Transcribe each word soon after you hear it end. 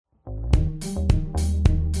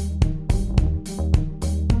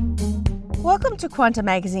Welcome to Quanta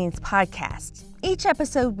Magazine's podcast. Each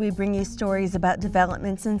episode, we bring you stories about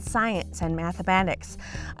developments in science and mathematics.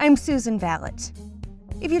 I'm Susan Vallet.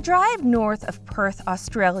 If you drive north of Perth,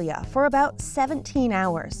 Australia, for about 17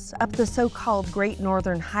 hours up the so-called Great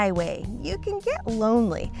Northern Highway, you can get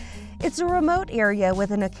lonely. It's a remote area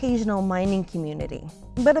with an occasional mining community.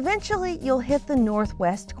 But eventually, you'll hit the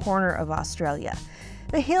northwest corner of Australia.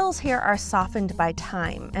 The hills here are softened by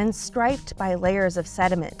time and striped by layers of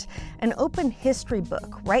sediment, an open history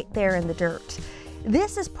book right there in the dirt.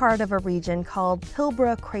 This is part of a region called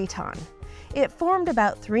Pilbara Craton. It formed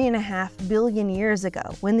about 3.5 billion years ago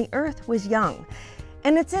when the Earth was young.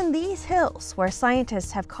 And it's in these hills where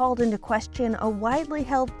scientists have called into question a widely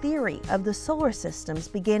held theory of the solar system's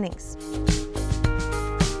beginnings.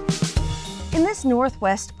 In this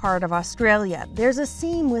northwest part of Australia, there's a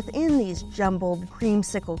seam within these jumbled,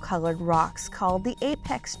 creamsicle-colored rocks called the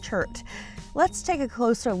apex chert. Let's take a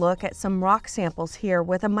closer look at some rock samples here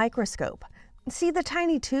with a microscope. See the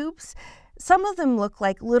tiny tubes? Some of them look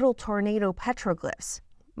like little tornado petroglyphs.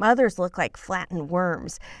 Others look like flattened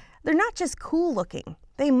worms. They're not just cool looking.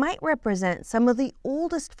 They might represent some of the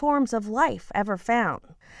oldest forms of life ever found.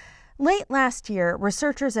 Late last year,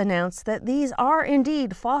 researchers announced that these are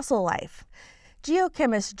indeed fossil life.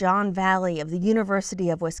 Geochemist John Valley of the University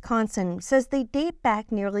of Wisconsin says they date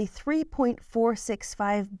back nearly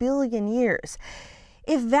 3.465 billion years.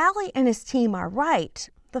 If Valley and his team are right,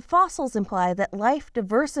 the fossils imply that life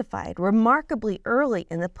diversified remarkably early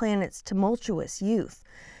in the planet's tumultuous youth.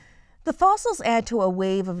 The fossils add to a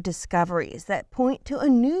wave of discoveries that point to a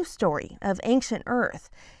new story of ancient Earth.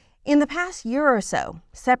 In the past year or so,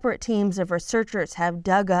 separate teams of researchers have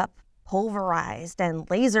dug up, pulverized, and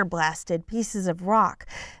laser blasted pieces of rock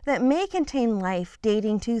that may contain life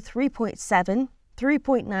dating to 3.7,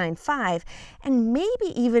 3.95, and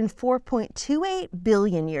maybe even 4.28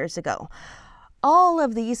 billion years ago. All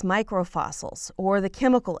of these microfossils, or the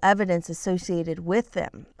chemical evidence associated with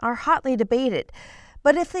them, are hotly debated.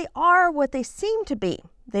 But if they are what they seem to be,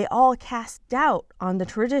 they all cast doubt on the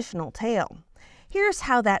traditional tale. Here's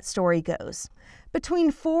how that story goes.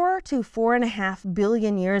 Between 4 to 4.5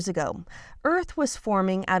 billion years ago, Earth was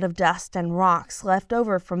forming out of dust and rocks left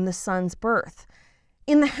over from the sun's birth.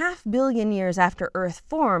 In the 500 million years after Earth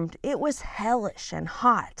formed, it was hellish and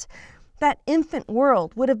hot. That infant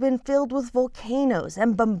world would have been filled with volcanoes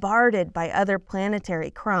and bombarded by other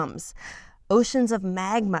planetary crumbs. Oceans of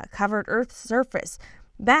magma covered Earth's surface.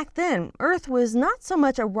 Back then, Earth was not so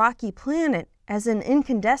much a rocky planet as an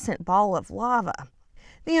incandescent ball of lava.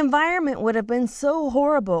 The environment would have been so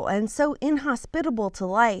horrible and so inhospitable to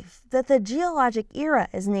life that the geologic era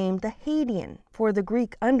is named the Hadean for the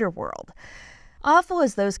Greek underworld. Awful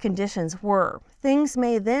as those conditions were, things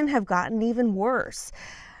may then have gotten even worse.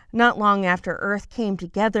 Not long after Earth came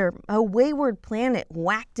together, a wayward planet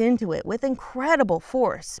whacked into it with incredible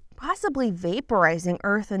force, possibly vaporizing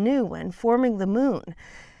Earth anew and forming the moon.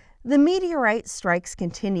 The meteorite strikes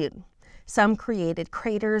continued. Some created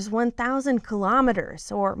craters 1,000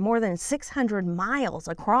 kilometers, or more than 600 miles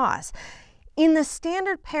across. In the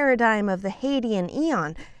standard paradigm of the Hadean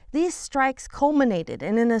Eon, these strikes culminated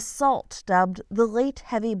in an assault dubbed the Late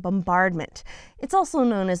Heavy Bombardment. It's also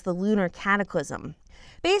known as the Lunar Cataclysm.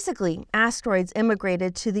 Basically, asteroids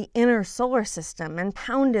immigrated to the inner solar system and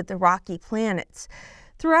pounded the rocky planets.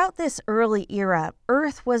 Throughout this early era,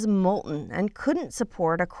 Earth was molten and couldn't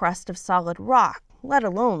support a crust of solid rock, let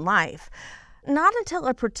alone life. Not until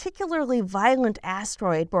a particularly violent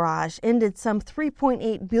asteroid barrage ended some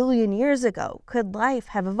 3.8 billion years ago could life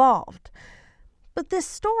have evolved. But this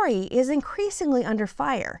story is increasingly under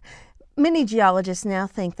fire. Many geologists now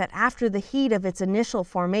think that after the heat of its initial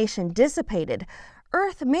formation dissipated,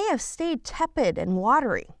 Earth may have stayed tepid and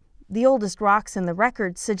watery. The oldest rocks in the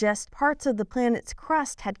record suggest parts of the planet's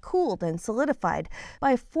crust had cooled and solidified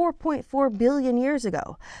by 4.4 billion years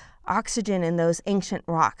ago. Oxygen in those ancient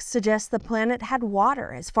rocks suggests the planet had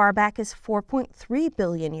water as far back as 4.3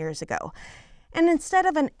 billion years ago. And instead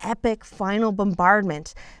of an epic final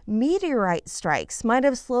bombardment, meteorite strikes might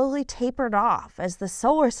have slowly tapered off as the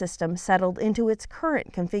solar system settled into its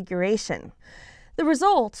current configuration. The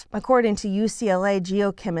result, according to UCLA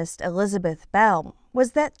geochemist Elizabeth Bell,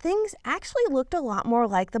 was that things actually looked a lot more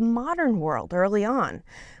like the modern world early on.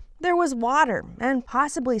 There was water and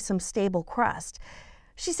possibly some stable crust.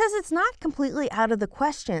 She says it's not completely out of the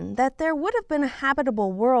question that there would have been a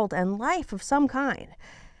habitable world and life of some kind.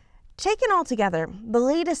 Taken all together, the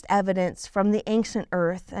latest evidence from the ancient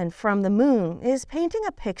Earth and from the moon is painting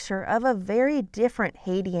a picture of a very different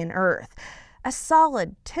Hadean Earth, a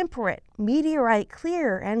solid, temperate,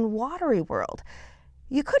 meteorite-clear, and watery world.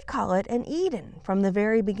 You could call it an Eden from the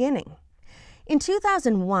very beginning. In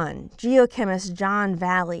 2001, geochemist John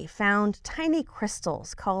Valley found tiny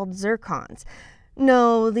crystals called zircons.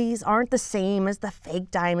 No, these aren't the same as the fake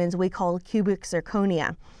diamonds we call cubic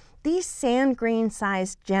zirconia. These sand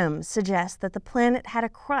grain-sized gems suggest that the planet had a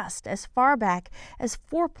crust as far back as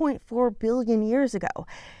 4.4 billion years ago.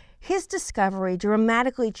 His discovery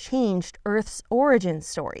dramatically changed Earth's origin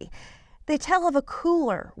story. They tell of a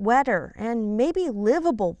cooler, wetter, and maybe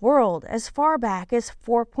livable world as far back as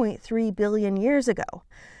 4.3 billion years ago.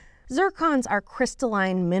 Zircons are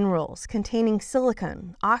crystalline minerals containing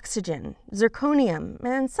silicon, oxygen, zirconium,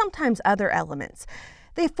 and sometimes other elements.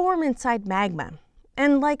 They form inside magma.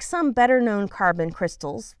 And like some better-known carbon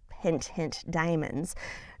crystals, hint, hint, diamonds,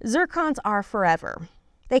 zircons are forever.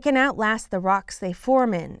 They can outlast the rocks they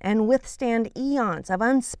form in and withstand eons of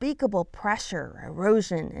unspeakable pressure,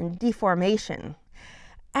 erosion, and deformation.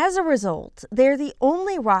 As a result, they're the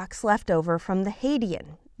only rocks left over from the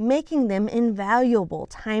Hadean, making them invaluable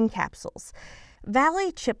time capsules.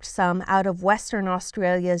 Valley chipped some out of Western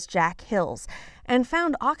Australia's Jack Hills and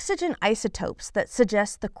found oxygen isotopes that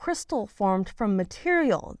suggest the crystal formed from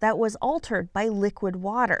material that was altered by liquid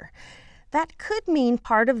water. That could mean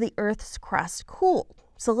part of the Earth's crust cooled,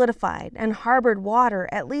 solidified, and harbored water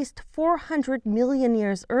at least 400 million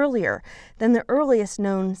years earlier than the earliest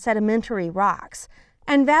known sedimentary rocks.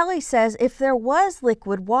 And Valley says if there was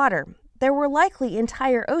liquid water, there were likely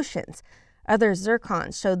entire oceans. Other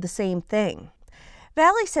zircons showed the same thing.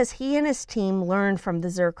 Valley says he and his team learned from the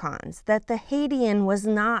zircons that the Hadean was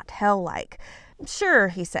not hell-like. Sure,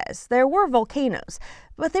 he says, there were volcanoes,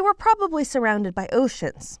 but they were probably surrounded by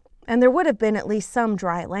oceans, and there would have been at least some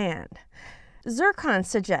dry land. Zircon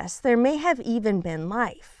suggests there may have even been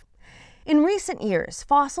life. In recent years,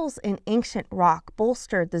 fossils in ancient rock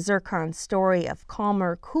bolstered the zircon story of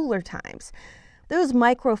calmer, cooler times. Those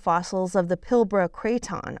microfossils of the Pilbara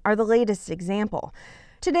Craton are the latest example.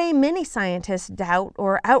 Today, many scientists doubt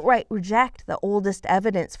or outright reject the oldest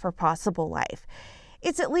evidence for possible life.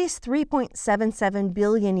 It's at least 3.77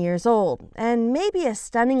 billion years old, and maybe a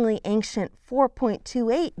stunningly ancient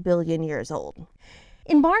 4.28 billion years old.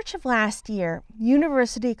 In March of last year,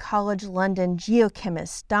 University College London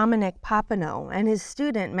geochemist Dominic Papineau and his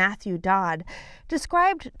student Matthew Dodd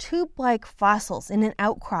described tube-like fossils in an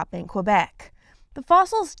outcrop in Quebec. The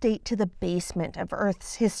fossils date to the basement of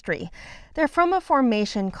Earth's history. They're from a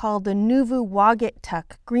formation called the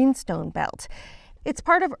Nuvvuagittuq Greenstone Belt. It's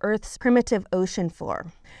part of Earth's primitive ocean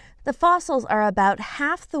floor. The fossils are about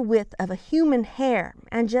half the width of a human hair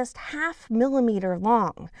and just half millimeter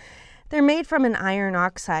long. They're made from an iron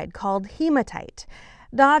oxide called hematite.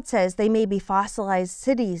 Dodd says they may be fossilized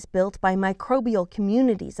cities built by microbial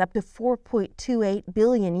communities up to 4.28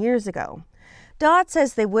 billion years ago. Dodd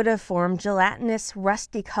says they would have formed gelatinous,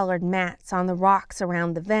 rusty-colored mats on the rocks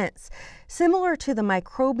around the vents, similar to the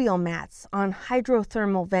microbial mats on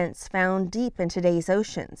hydrothermal vents found deep in today's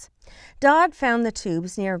oceans. Dodd found the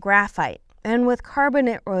tubes near graphite, and with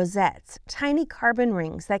carbonate rosettes, tiny carbon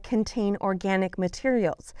rings that contain organic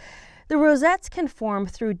materials. The rosettes can form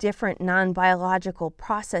through different non-biological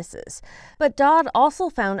processes, but Dodd also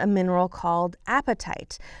found a mineral called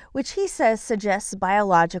apatite, which he says suggests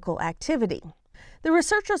biological activity. The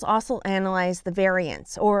researchers also analyzed the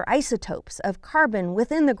variants, or isotopes, of carbon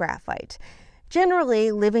within the graphite.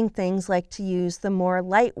 Generally, living things like to use the more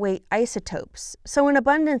lightweight isotopes, so an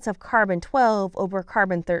abundance of carbon-12 over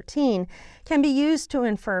carbon-13 can be used to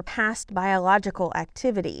infer past biological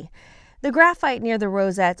activity. The graphite near the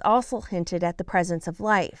rosettes also hinted at the presence of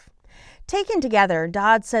life. Taken together,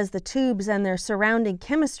 Dodd says the tubes and their surrounding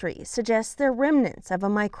chemistry suggest they're remnants of a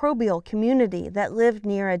microbial community that lived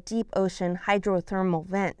near a deep ocean hydrothermal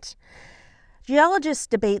vent. Geologists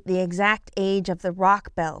debate the exact age of the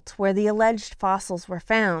rock belt where the alleged fossils were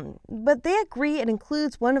found, but they agree it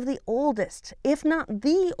includes one of the oldest, if not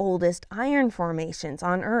the oldest, iron formations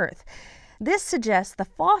on Earth. This suggests the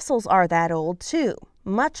fossils are that old too,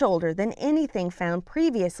 much older than anything found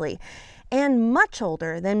previously, and much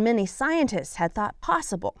older than many scientists had thought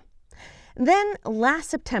possible. Then, last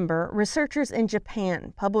September, researchers in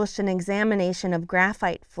Japan published an examination of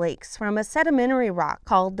graphite flakes from a sedimentary rock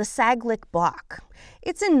called the Saglec Block.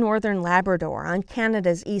 It's in northern Labrador on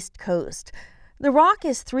Canada's east coast. The rock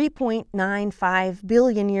is 3.95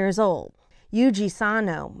 billion years old. Yuji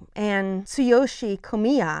Sano and Tsuyoshi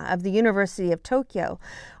Komiya of the University of Tokyo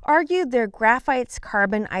argued their graphite's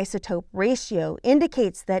carbon isotope ratio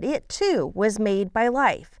indicates that it too was made by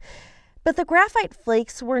life. But the graphite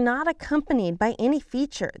flakes were not accompanied by any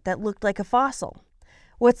feature that looked like a fossil.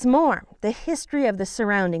 What's more, the history of the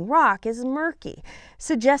surrounding rock is murky,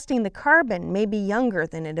 suggesting the carbon may be younger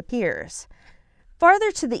than it appears.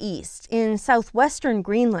 Farther to the east, in southwestern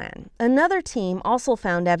Greenland, another team also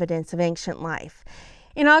found evidence of ancient life.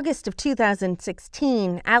 In August of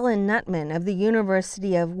 2016, Alan Nutman of the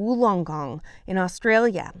University of Wollongong in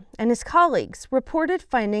Australia and his colleagues reported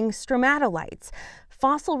finding stromatolites,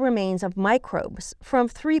 fossil remains of microbes from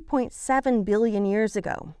 3.7 billion years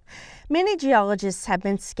ago. Many geologists have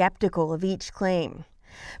been skeptical of each claim.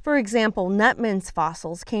 For example, Nutman's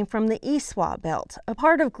fossils came from the Iswa Belt, a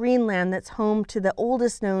part of Greenland that's home to the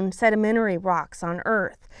oldest known sedimentary rocks on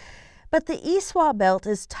Earth. But the Iswa Belt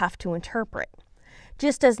is tough to interpret.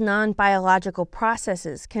 Just as non-biological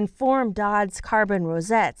processes can form Dodds carbon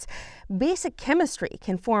rosettes, basic chemistry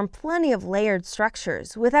can form plenty of layered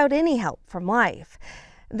structures without any help from life.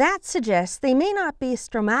 That suggests they may not be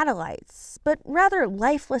stromatolites, but rather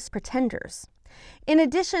lifeless pretenders. In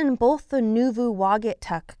addition, both the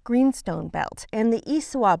Nuvu-Wagittuk Greenstone Belt and the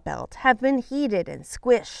Iswa Belt have been heated and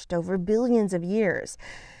squished over billions of years.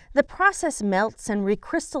 The process melts and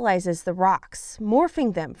recrystallizes the rocks,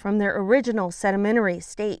 morphing them from their original sedimentary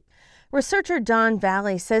state. Researcher Don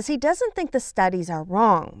Valley says he doesn't think the studies are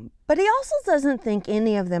wrong, but he also doesn't think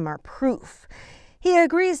any of them are proof. He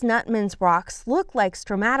agrees Nutman's rocks look like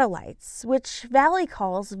stromatolites, which Valley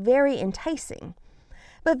calls very enticing.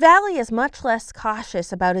 But Valley is much less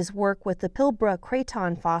cautious about his work with the Pilbara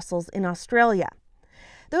craton fossils in Australia.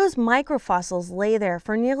 Those microfossils lay there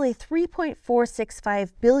for nearly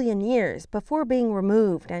 3.465 billion years before being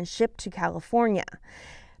removed and shipped to California.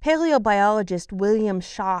 Paleobiologist William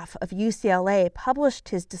Schaff of UCLA published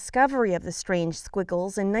his discovery of the strange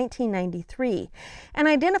squiggles in 1993 and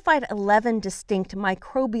identified 11 distinct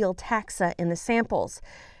microbial taxa in the samples.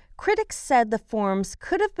 Critics said the forms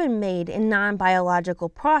could have been made in non-biological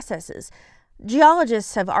processes.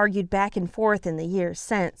 Geologists have argued back and forth in the years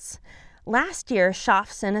since. Last year,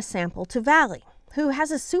 Schaff sent a sample to Valley, who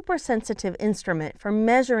has a super-sensitive instrument for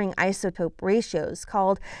measuring isotope ratios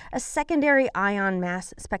called a secondary ion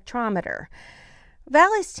mass spectrometer.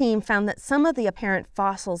 Valley's team found that some of the apparent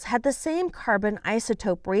fossils had the same carbon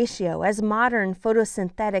isotope ratio as modern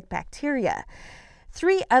photosynthetic bacteria.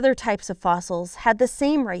 3 other types of fossils had the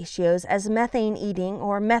same ratios as methane-eating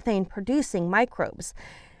or methane-producing microbes.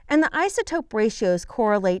 And the isotope ratios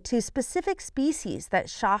correlate to specific species that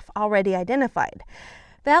Schaff already identified.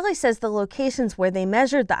 Valley says the locations where they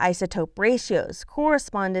measured the isotope ratios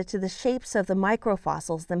corresponded to the shapes of the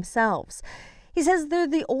microfossils themselves. He says they're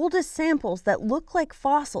the oldest samples that look like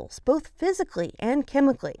fossils, both physically and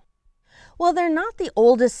chemically. While they're not the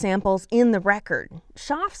oldest samples in the record,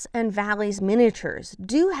 Schaff's and Valley's miniatures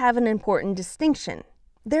do have an important distinction.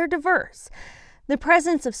 They're diverse. The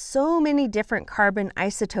presence of so many different carbon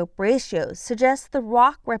isotope ratios suggests the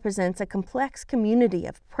rock represents a complex community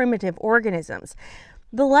of primitive organisms.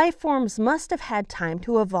 The life forms must have had time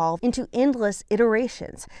to evolve into endless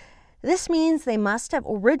iterations. This means they must have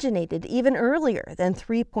originated even earlier than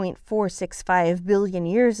 3.465 billion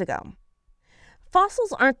years ago.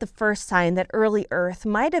 Fossils aren't the first sign that early Earth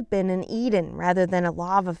might have been an Eden rather than a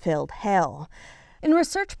lava-filled hell. In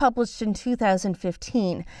research published in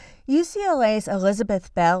 2015, UCLA's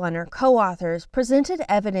Elizabeth Bell and her co-authors presented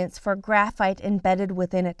evidence for graphite embedded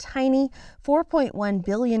within a tiny 4.1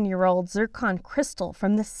 billion-year-old zircon crystal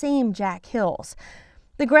from the same Jack Hills.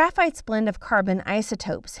 The graphite's blend of carbon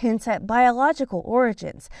isotopes hints at biological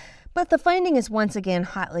origins, but the finding is once again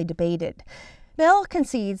hotly debated. Bell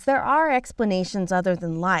concedes there are explanations other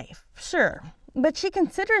than life, sure, but she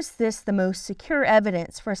considers this the most secure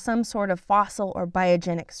evidence for some sort of fossil or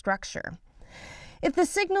biogenic structure. If the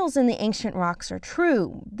signals in the ancient rocks are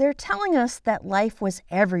true, they're telling us that life was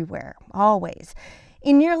everywhere, always.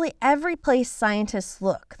 In nearly every place scientists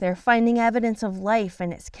look, they're finding evidence of life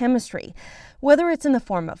and its chemistry, whether it's in the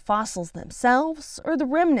form of fossils themselves or the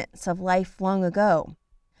remnants of life long ago.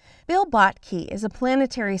 Bill Bottke is a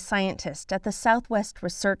planetary scientist at the Southwest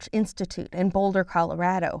Research Institute in Boulder,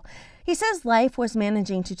 Colorado. He says life was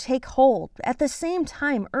managing to take hold at the same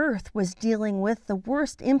time Earth was dealing with the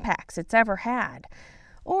worst impacts it's ever had.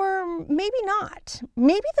 Or maybe not.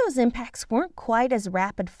 Maybe those impacts weren't quite as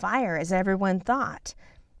rapid fire as everyone thought.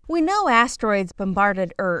 We know asteroids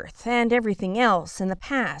bombarded Earth and everything else in the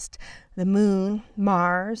past. The Moon,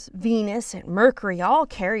 Mars, Venus, and Mercury all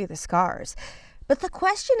carry the scars. But the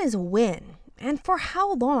question is when, and for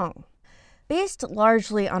how long? Based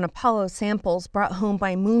largely on Apollo samples brought home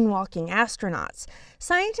by moonwalking astronauts,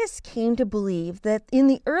 scientists came to believe that in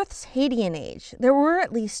the Earth's Hadean Age, there were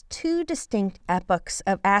at least 2 distinct epochs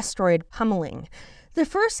of asteroid pummeling. The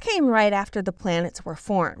first came right after the planets were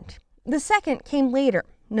formed. The second came later,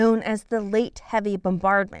 known as the Late Heavy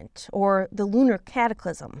Bombardment, or the Lunar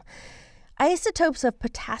Cataclysm. Isotopes of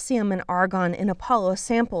potassium and argon in Apollo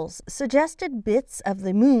samples suggested bits of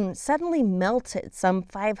the moon suddenly melted some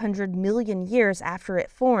 500 million years after it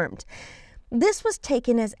formed. This was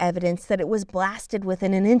taken as evidence that it was blasted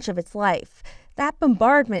within an inch of its life. That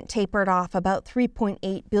bombardment tapered off about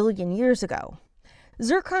 3.8 billion years ago.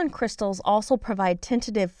 Zircon crystals also provide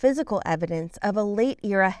tentative physical evidence of a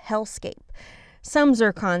late-era hellscape. Some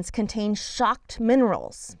zircons contain shocked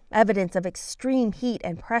minerals, evidence of extreme heat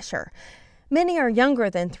and pressure. Many are younger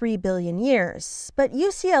than 3 billion years, but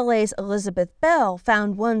UCLA's Elizabeth Bell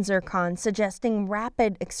found one zircon suggesting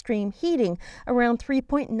rapid extreme heating around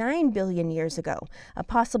 3.9 billion years ago, a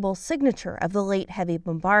possible signature of the late heavy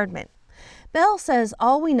bombardment. Bell says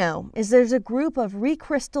all we know is there's a group of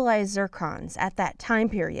recrystallized zircons at that time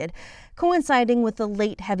period, coinciding with the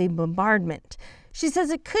late heavy bombardment. She says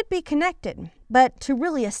it could be connected, but to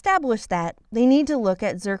really establish that, they need to look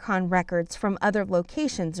at zircon records from other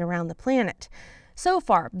locations around the planet. So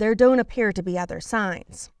far, there don't appear to be other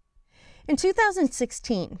signs. In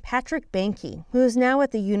 2016, Patrick Behnke, who is now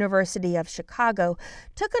at the University of Chicago,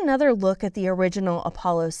 took another look at the original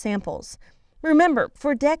Apollo samples. Remember,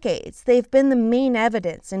 for decades, they've been the main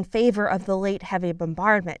evidence in favor of the late heavy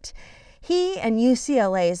bombardment. He and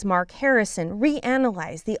UCLA's Mark Harrison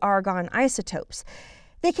reanalyzed the argon isotopes.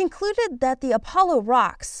 They concluded that the Apollo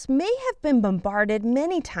rocks may have been bombarded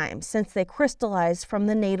many times since they crystallized from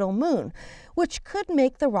the natal moon, which could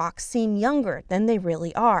make the rocks seem younger than they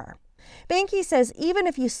really are. Behnke says even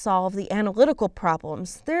if you solve the analytical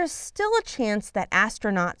problems, there's still a chance that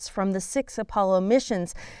astronauts from the 6 Apollo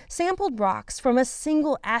missions sampled rocks from a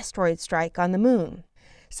single asteroid strike on the moon.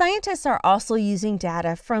 Scientists are also using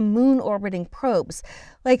data from moon-orbiting probes,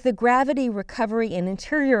 like the Gravity Recovery and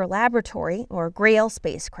Interior Laboratory, or GRAIL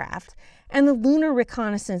spacecraft, and the Lunar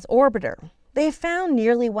Reconnaissance Orbiter. They found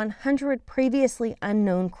nearly 100 previously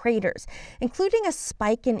unknown craters, including a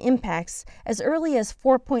spike in impacts as early as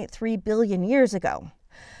 4.3 billion years ago.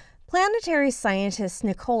 Planetary scientist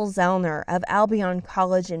Nicole Zellner of Albion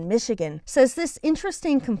College in Michigan says this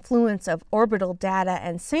interesting confluence of orbital data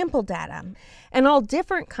and sample data, and all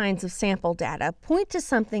different kinds of sample data, point to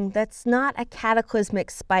something that's not a cataclysmic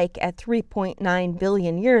spike at 3.9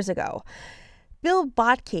 billion years ago. Bill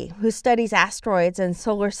Bottke, who studies asteroids and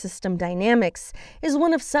solar system dynamics, is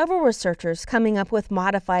one of several researchers coming up with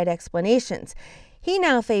modified explanations. He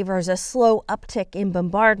now favors a slow uptick in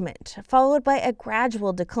bombardment, followed by a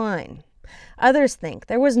gradual decline. Others think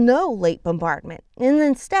there was no late bombardment, and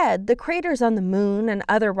instead, the craters on the moon and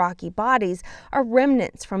other rocky bodies are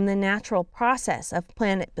remnants from the natural process of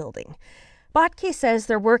planet building. Bottke says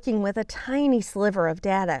they're working with a tiny sliver of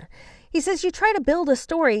data. He says you try to build a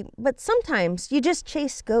story, but sometimes you just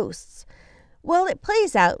chase ghosts. While it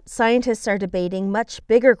plays out, scientists are debating much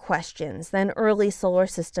bigger questions than early solar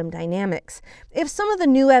system dynamics. If some of the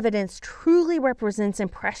new evidence truly represents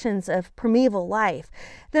impressions of primeval life,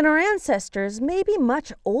 then our ancestors may be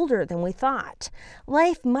much older than we thought.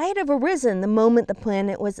 Life might have arisen the moment the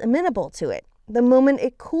planet was amenable to it, the moment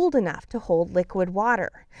it cooled enough to hold liquid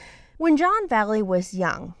water. When John Valley was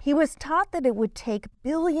young, he was taught that it would take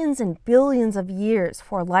billions and billions of years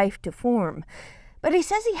for life to form. But he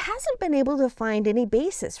says he hasn't been able to find any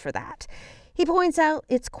basis for that. He points out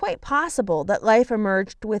it's quite possible that life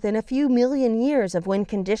emerged within a few million years of when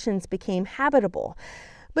conditions became habitable.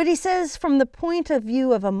 But he says from the point of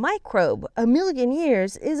view of a microbe, a million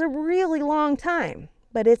years is a really long time,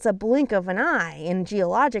 but it's a blink of an eye in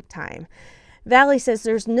geologic time. Valley says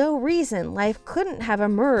there's no reason life couldn't have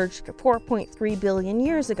emerged 4.3 billion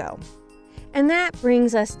years ago. And that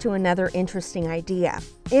brings us to another interesting idea.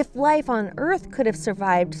 If life on Earth could have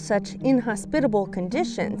survived such inhospitable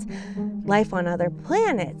conditions, life on other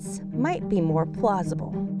planets might be more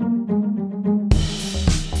plausible.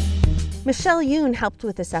 Michelle Yoon helped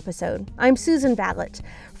with this episode. I'm Susan Vallet.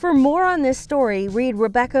 For more on this story, read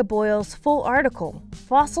Rebecca Boyle's full article,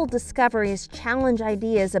 Fossil Discoveries Challenge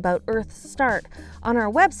Ideas About Earth's Start, on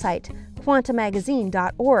our website,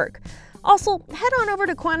 quantamagazine.org. Also, head on over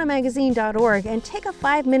to quantamagazine.org and take a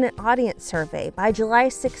 5-minute audience survey by July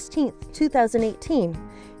 16, 2018.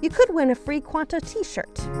 You could win a free Quanta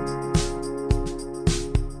t-shirt.